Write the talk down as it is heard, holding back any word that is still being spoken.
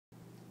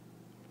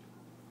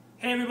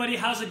Hey everybody,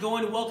 how's it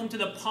going? Welcome to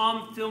the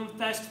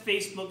Pomfilmfest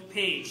Facebook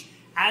page.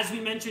 As we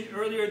mentioned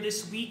earlier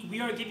this week, we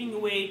are giving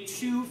away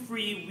 2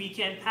 free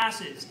weekend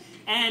passes.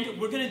 And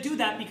we're going to do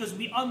that because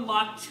we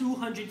unlocked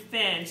 200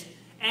 fans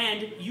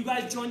and you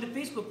guys joined the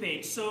Facebook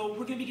page. So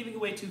we're going to be giving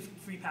away 2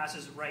 free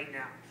passes right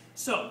now.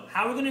 So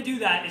how we're going to do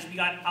that is we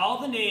got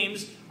all the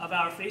names of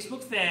our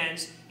Facebook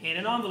fans in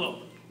an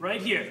envelope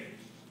right here.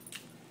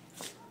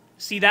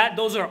 See that?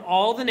 Those are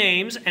all the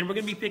names, and we're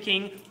going to be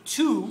picking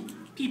 2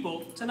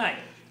 people tonight.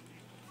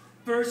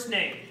 First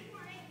name.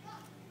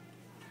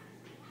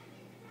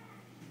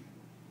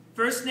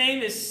 First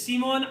name is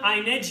Simon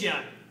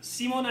Ainejian.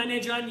 Simon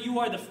Ainejian, you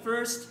are the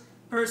first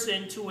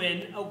person to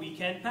win a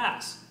weekend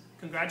pass.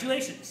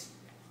 Congratulations.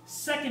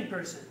 Second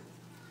person.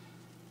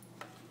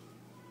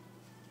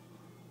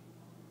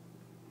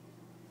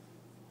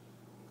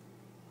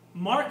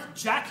 Mark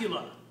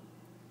Jacula.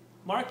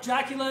 Mark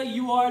Jacula,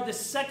 you are the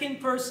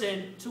second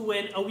person to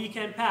win a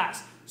weekend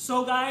pass.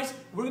 So guys,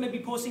 we're going to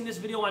be posting this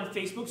video on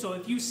Facebook, so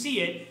if you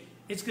see it,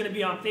 it's going to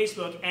be on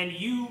Facebook, and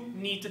you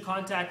need to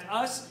contact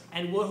us,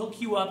 and we'll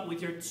hook you up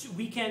with your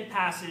weekend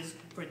passes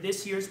for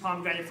this year's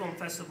Pomegranate Film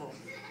Festival.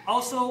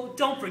 Also,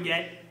 don't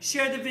forget,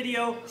 share the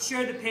video,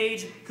 share the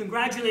page.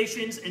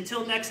 Congratulations.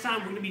 Until next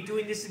time, we're going to be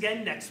doing this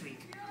again next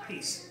week.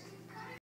 Peace.